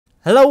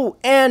Hello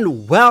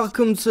and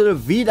welcome to the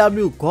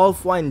VW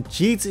Golf 1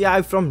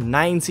 GTI from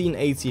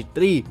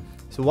 1983.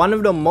 So one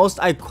of the most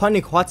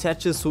iconic hot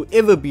hatches to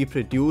ever be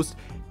produced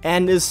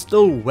and is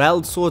still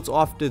well sought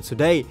after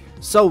today.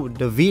 So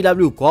the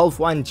VW Golf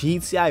 1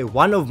 GTI,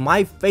 one of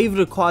my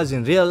favorite cars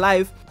in real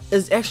life,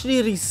 is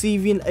actually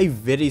receiving a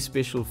very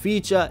special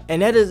feature,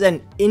 and that is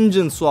an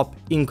engine swap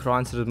in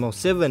Gran Turismo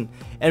 7.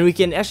 And we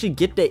can actually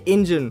get the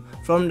engine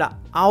from the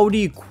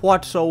Audi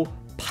Quattro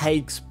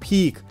Pikes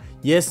peak.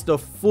 Yes, the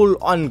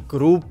full-on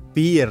Group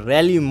B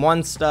rally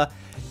monster.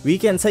 We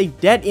can take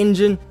that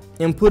engine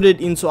and put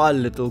it into our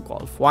little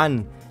Golf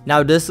 1.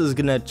 Now this is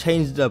gonna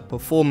change the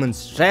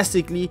performance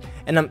drastically,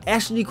 and I'm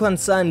actually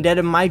concerned that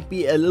it might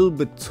be a little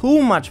bit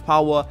too much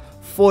power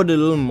for the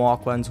little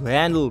Mark 1 to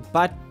handle,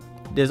 but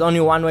there's only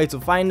one way to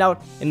find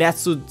out, and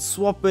that's to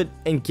swap it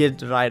and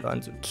get right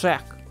onto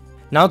track.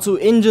 Now to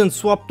engine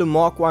swap the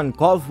Mark 1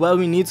 Golf, well,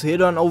 we need to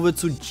head on over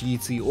to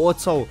GT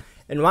Auto.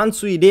 And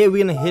once we're there,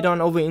 we're going to head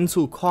on over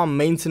into car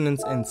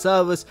maintenance and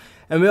service,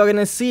 and we're going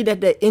to see that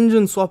the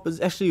engine swap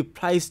is actually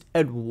priced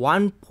at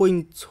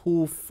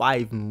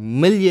 1.25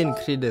 million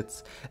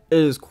credits. It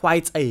is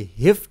quite a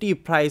hefty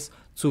price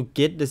to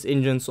get this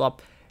engine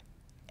swap.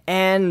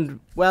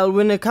 And well,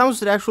 when it comes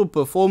to the actual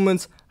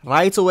performance,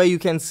 right away you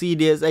can see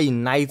there's a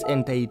night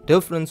and day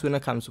difference when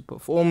it comes to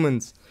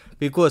performance,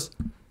 because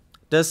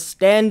the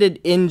standard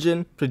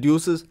engine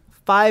produces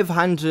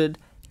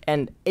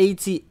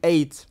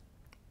 588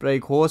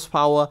 brake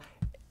horsepower.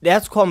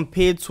 That's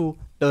compared to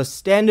the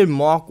standard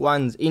Mark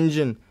 1's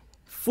engine,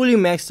 fully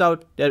maxed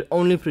out, that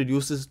only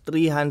produces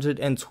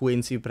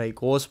 320 brake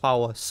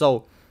horsepower.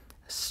 So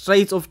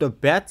straight off the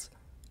bat,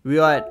 we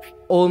are at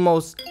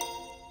almost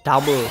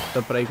double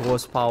the brake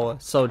horsepower.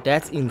 So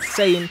that's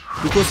insane,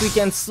 because we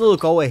can still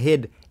go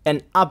ahead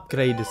and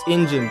upgrade this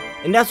engine,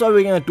 and that's what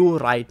we're gonna do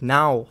right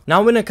now.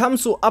 Now when it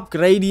comes to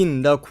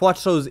upgrading the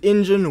Quattro's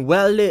engine,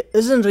 well, there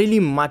isn't really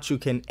much you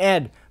can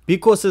add,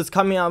 because it's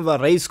coming out of a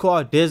race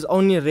car. There's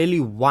only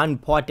really one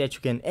part that you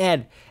can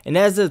add, and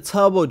that's a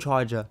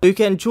turbocharger. You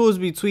can choose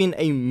between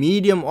a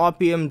medium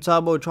RPM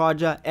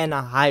turbocharger and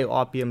a high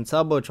RPM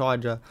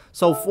turbocharger.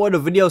 So for the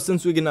video,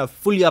 since we're gonna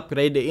fully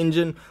upgrade the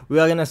engine, we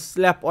are gonna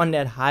slap on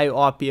that high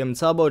RPM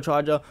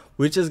turbocharger,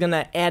 which is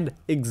gonna add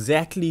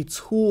exactly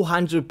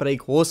 200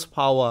 brake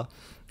horsepower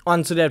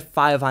onto that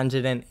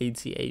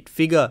 588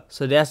 figure.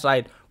 So that's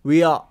right,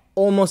 we are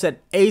almost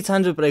at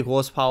 800 brake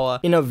horsepower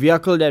in a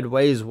vehicle that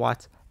weighs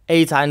what,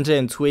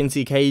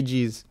 820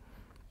 kgs.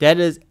 That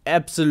is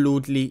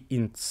absolutely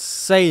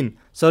insane.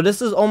 So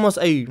this is almost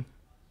a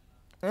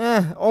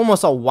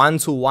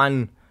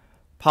 1-to-1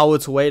 power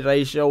to weight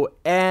ratio,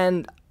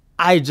 and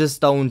I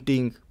just don't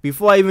think,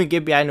 before I even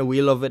get behind the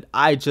wheel of it,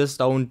 I just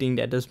don't think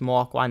that this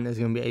Mark 1 is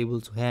going to be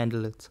able to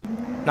handle it.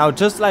 Now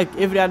just like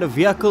every other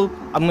vehicle,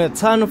 I'm going to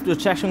turn off the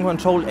traction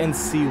control and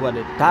see what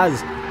it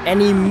does.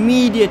 And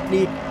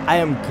immediately I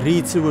am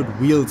greeted with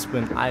wheel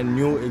spin. I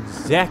knew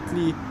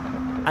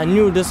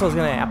this was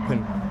going to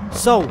happen.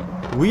 So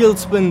wheel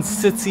spin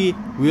city,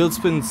 wheel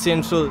spin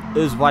central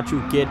is what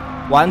you get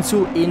once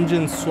you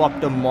engine swap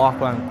the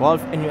Mark 1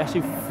 Golf and you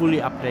actually fully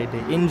upgrade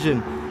the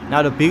engine.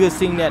 Now the biggest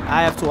thing that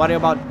I have to worry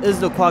about is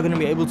the car going to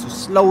be able to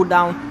slow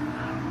down,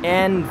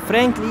 and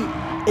frankly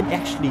it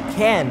actually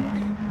can.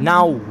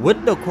 Now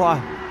with the car,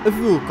 if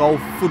you go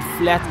foot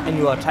flat and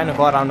you are trying to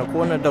go around the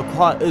corner, the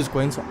car is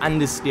going to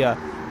understeer.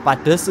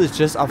 But this is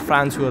just a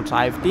front wheel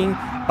drive thing,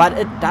 but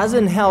it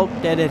doesn't help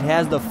that it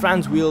has the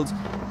front wheels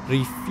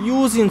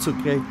refusing to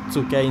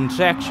gain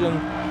traction.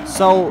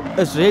 So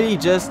it's really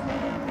just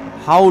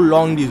how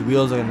long these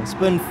wheels are going to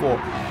spin for.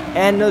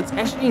 And it's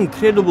actually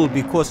incredible,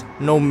 because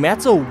no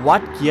matter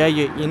what gear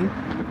you're in,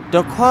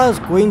 the car is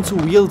going to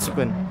wheel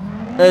spin.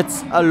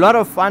 It's a lot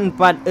of fun,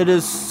 but it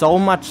is so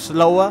much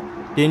slower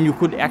than you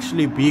could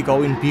actually be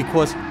going,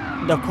 because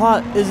the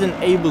car isn't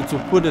able to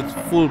put its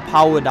full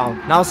power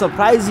down. Now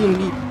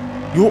surprisingly,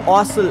 you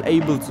are still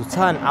able to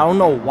turn. I don't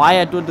know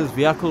why I thought this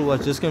vehicle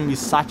was just going to be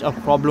such a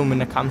problem when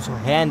it comes to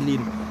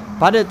handling,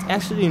 but it's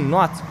actually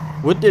not.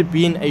 With it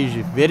being a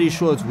very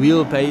short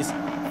wheelbase,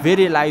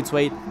 very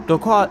lightweight, the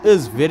car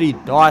is very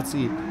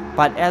darty.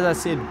 But as I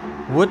said,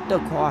 with the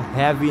car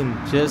having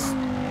just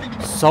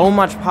so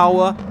much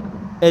power,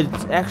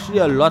 it's actually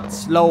a lot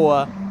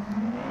slower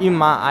in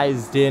my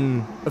eyes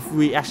than if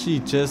we actually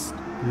just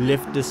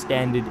left the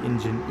standard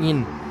engine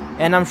in.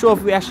 And I'm sure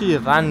if we actually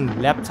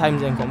run lap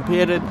times and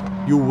compare it,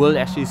 you will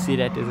actually see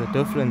that there's a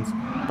difference.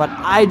 But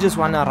I just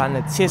want to run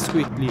a test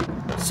quickly.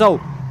 So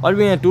what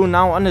we're going to do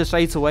now on the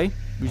straightaway,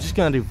 we're just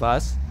going to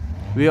reverse.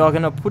 We are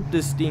going to put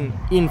this thing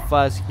in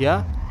first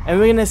here, and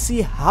we're going to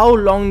see how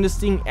long this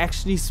thing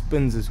actually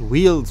spins its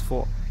wheels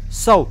for.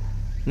 So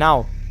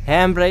now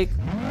handbrake,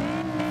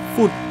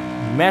 foot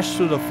mash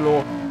to the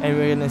floor, and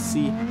we're gonna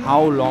see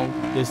how long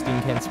this thing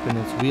can spin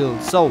its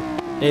wheels. So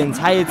the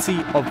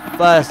entirety of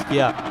first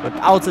gear,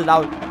 without a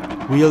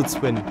doubt, wheel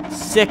spin.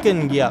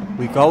 Second gear,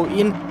 we go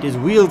in, there's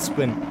wheel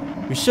spin.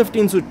 We shift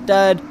into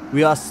third,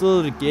 we are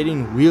still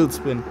getting wheel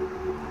spin.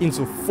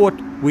 Into fourth,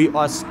 we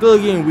are still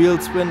getting wheel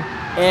spin.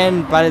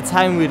 and by the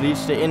time we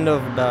reach the end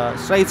of the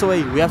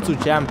straightaway, we have to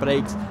jam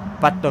brakes,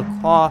 but the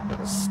car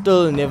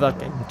still never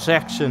gained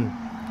traction.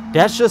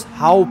 That's just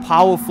how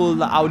powerful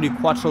the Audi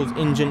Quattro's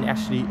engine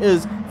actually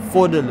is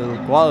for the little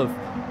Golf.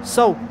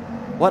 So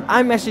what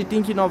I'm actually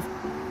thinking of,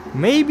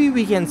 maybe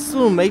we can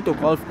still make the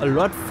Golf a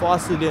lot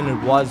faster than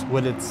it was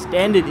with its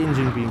standard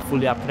engine being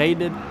fully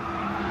upgraded,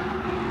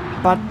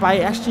 but by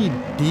actually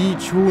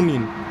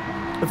detuning.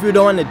 If you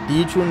don't want to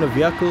detune the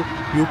vehicle,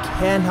 you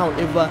can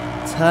however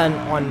turn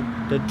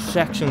on the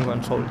traction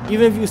control.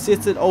 Even if you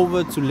set it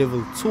over to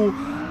level 2,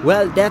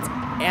 well, that's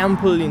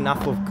ample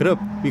enough of grip,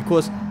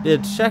 because the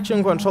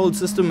traction control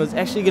system is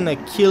actually gonna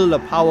kill the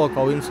power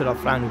going to the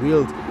front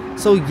wheels.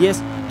 So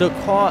yes, the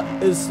car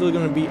is still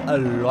gonna be a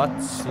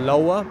lot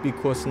slower,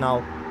 because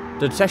now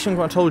the traction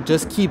control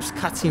just keeps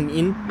cutting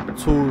in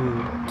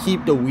to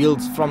keep the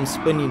wheels from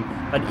spinning.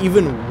 But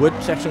even with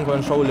traction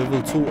control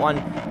level 2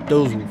 on,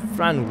 those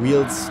front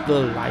wheels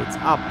still light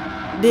up.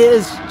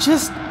 There's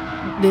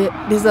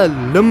a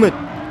limit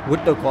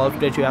with the Golf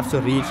that you have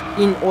to reach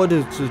in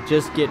order to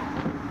just get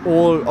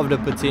all of the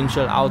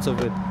potential out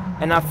of it.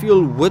 And I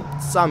feel with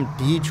some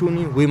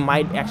detuning we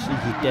might actually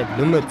hit that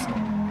limit,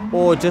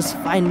 or just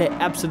find the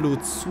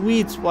absolute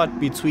sweet spot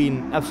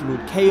between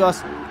absolute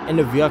chaos and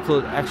the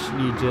vehicle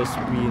actually just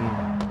being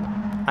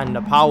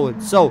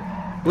underpowered. So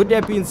with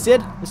that being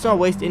said, let's not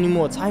waste any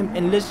more time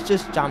and let's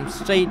just jump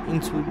straight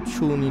into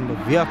tuning the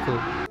vehicle.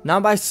 Now,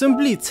 by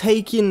simply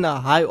taking the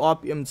high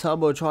RPM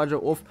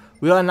turbocharger off,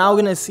 we are now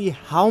going to see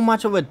how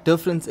much of a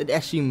difference it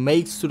actually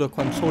makes to the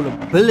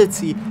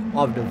controllability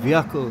of the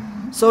vehicle.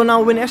 So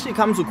now when it actually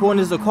comes to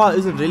corners, the car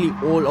isn't really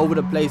all over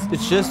the place.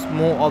 It's just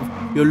more of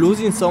you're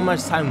losing so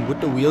much time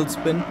with the wheel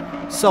spin.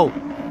 So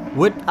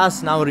with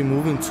us now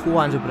removing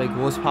 200 brake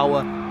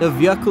horsepower, the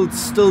vehicle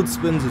still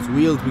spins its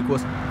wheels,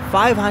 because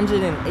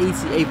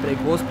 588 brake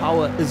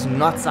horsepower is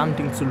not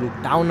something to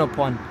look down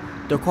upon.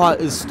 The car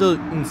is still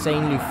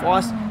insanely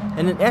fast,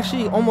 and it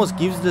actually almost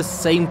gives the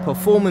same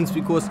performance,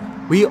 because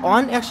we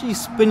aren't actually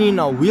spinning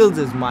our wheels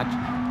as much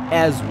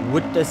as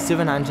with the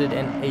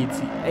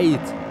 788.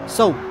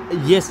 So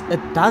yes, it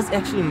does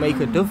actually make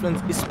a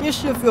difference,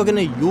 especially if you're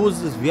gonna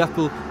use this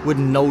vehicle with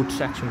no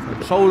traction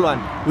control on,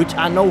 which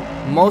I know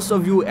most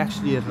of you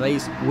actually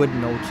race with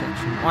no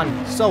traction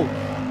on. So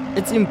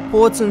it's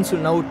important to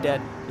note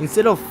that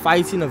instead of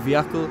fighting a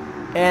vehicle,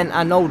 and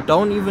I know,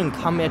 don't even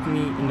come at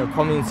me in the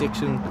comment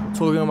section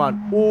talking about,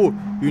 oh,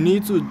 you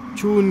need to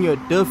tune your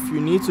diff, you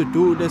need to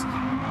do this.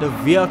 The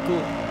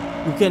vehicle,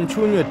 you can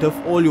tune your diff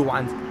all you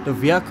want, the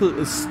vehicle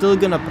is still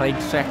gonna break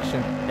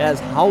traction. That's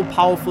how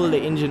powerful the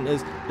engine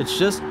is. It's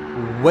just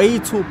way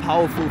too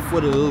powerful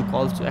for the little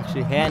Golf to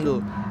actually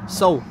handle.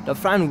 So the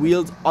front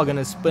wheels are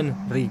gonna spin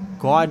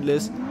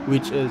regardless,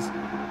 which is,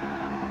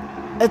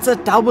 it's a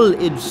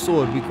double-edged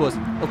sword, because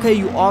okay,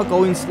 you are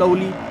going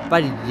slowly,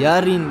 but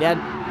hearing that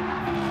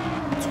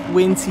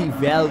 20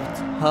 valve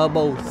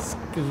turbo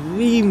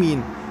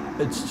screaming,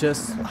 it's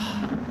just,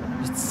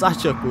 it's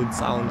such a good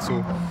sound.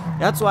 So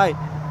that's why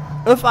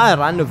if I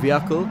run the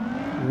vehicle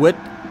with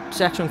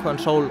traction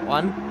control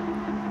on,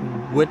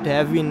 with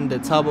having the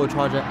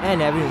turbocharger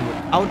and having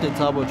without the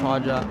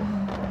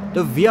turbocharger,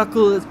 the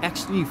vehicle is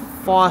actually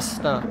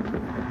faster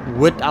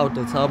without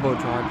the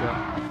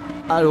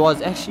turbocharger. I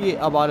was actually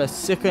about a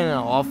second and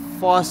a half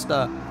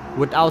faster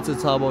without the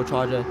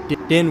turbocharger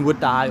than with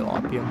the high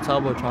RPM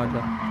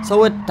turbocharger.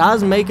 So it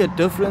does make a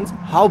difference.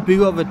 How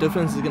big of a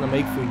difference it's gonna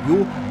make for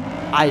you,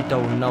 I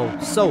don't know.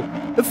 So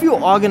if you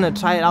are gonna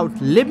try it out,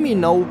 let me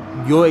know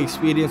your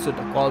experience with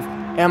the Golf.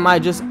 Am I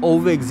just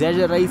over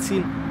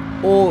exaggerating,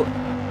 or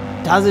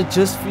does it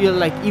just feel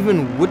like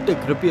even with the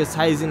grippiest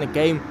tires in the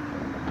game,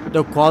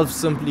 the Golf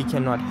simply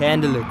cannot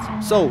handle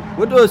it? So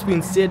with those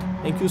being said,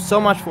 thank you so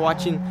much for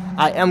watching.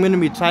 I am going to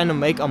be trying to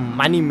make a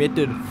money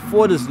method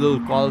for this little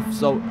Golf,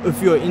 so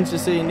if you're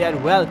interested in that,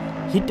 well,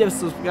 hit that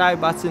subscribe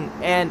button,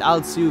 and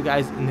I'll see you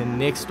guys in the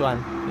next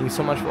one. Thank you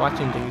so much for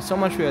watching, thank you so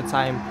much for your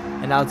time,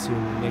 and I'll see you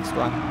in the next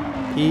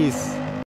one. Peace.